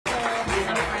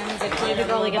the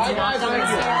girl that gets knocked on the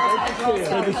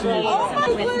stairs.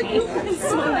 Oh, with me. It's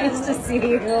so nice to see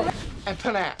you. And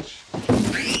panache.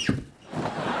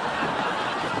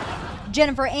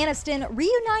 Jennifer Aniston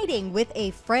reuniting with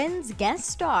a Friends guest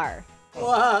star.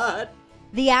 What?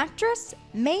 The actress,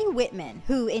 Mae Whitman,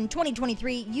 who in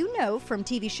 2023 you know from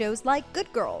TV shows like Good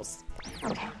Girls.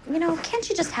 Okay, can't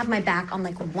you just have my back on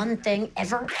like one thing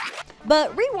ever?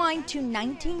 But rewind to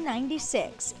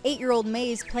 1996. 8-year-old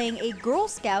Mae's playing a Girl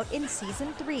Scout in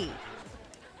season 3.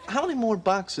 How many more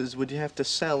boxes would you have to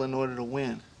sell in order to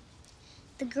win?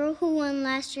 The girl who won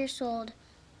last year sold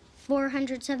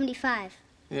 475.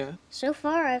 Yeah? So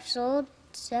far, I've sold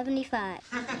 75.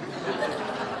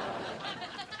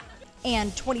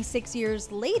 And 26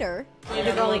 years later,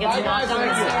 The girl that gets knocked on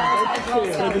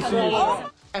the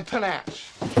stairs. And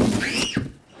panache.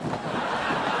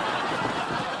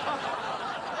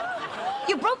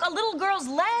 You broke a little girl's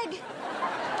leg?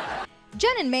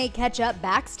 Jen and Mae catch up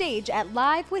backstage at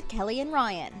Live with Kelly and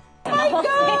Ryan.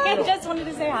 I just wanted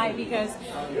to say hi because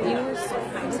you were so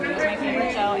kind to me. It was my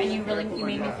favorite show, and you made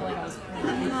me feel like I was in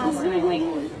the past, and you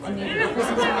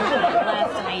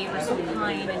left, and you were so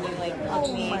kind, and you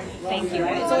hugged me. Thank you.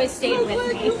 It's always stayed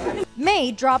with me.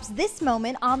 Mae drops this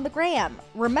moment on the gram,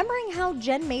 remembering how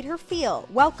Jen made her feel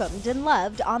welcomed and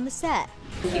loved on the set.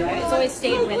 Thank you. It's always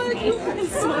stayed with me.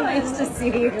 It's so nice to see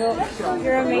you.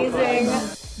 You're amazing.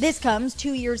 This comes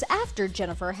 2 years after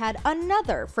Jennifer had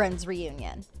another Friends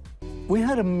reunion. We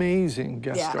had amazing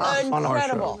guest stars on our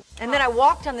show. And then I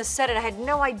walked on the set and I had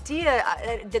no idea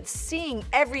that seeing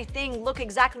everything look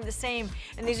exactly the same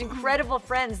and these incredible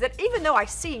friends that even though I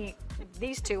see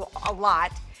these two a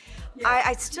lot,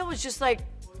 I still was just like,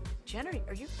 Jen,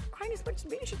 are you crying as much as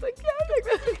me? She's like,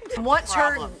 yeah. Once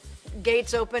her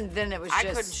gates opened, then it was just... I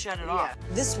couldn't shut it off.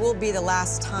 This will be the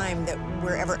last time that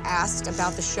we're ever asked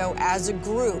about the show as a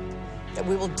group that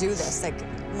we will do this.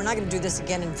 We're not going to do this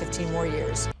again in 15 more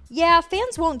years. Yeah,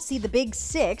 fans won't see the Big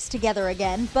Six together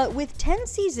again, but with 10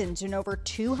 seasons and over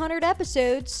 200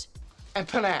 episodes... And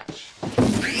panache.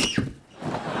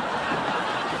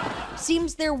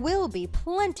 Seems there will be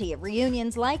plenty of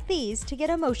reunions like these to get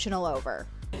emotional over.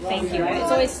 Thank you.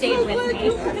 It's always stayed with me.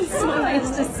 It's so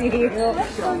nice to see you.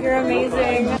 You're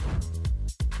amazing.